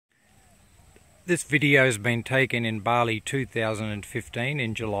This video has been taken in Bali 2015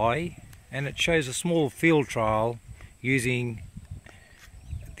 in July, and it shows a small field trial using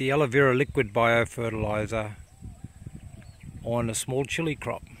the aloe vera liquid biofertilizer on a small chili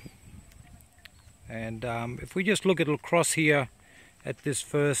crop. And if we just look at across here at this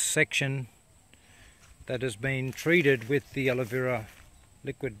first section that has been treated with the aloe vera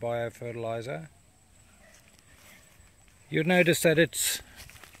liquid biofertilizer, you'll notice that it's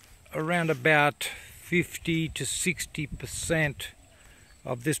around about 50 to 60%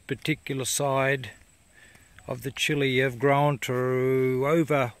 of this particular side of the chili have grown to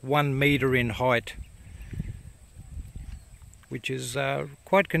over 1 meter in height, which is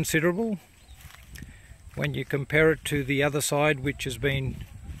quite considerable when you compare it to the other side, which has been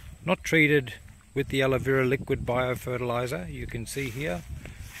not treated with the aloe vera liquid biofertilizer. You can see here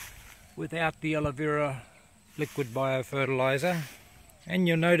without the aloe vera liquid biofertilizer, and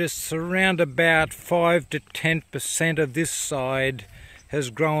you'll notice around about 5 to 10% of this side has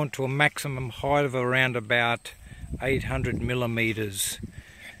grown to a maximum height of around about 800 millimeters.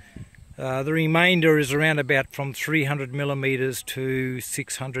 The remainder is around about from 300 millimeters to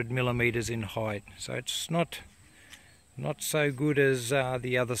 600 millimeters in height, so it's not so good as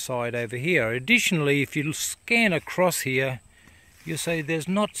the other side over here. Additionally, if you scan across here, you'll see there's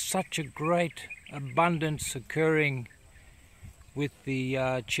not such a great abundance occurring with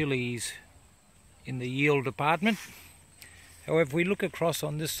the chilies in the yield department. However, if we look across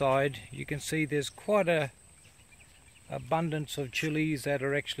on this side, you can see there's quite a abundance of chilies that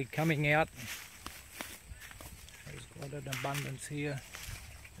are actually coming out. There's quite an abundance here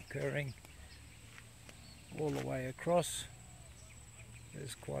occurring all the way across.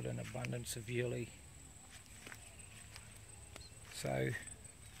 There's quite an abundance of yellow. So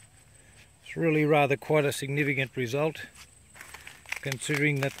it's really rather quite a significant result,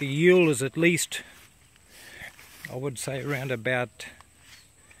 considering that the yield is at least, I would say, around about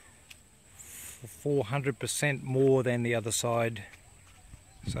 400% more than the other side.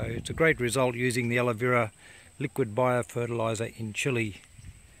 So it's a great result using the aloe vera liquid biofertilizer in Chile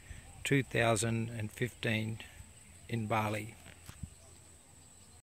 2015 in Bali.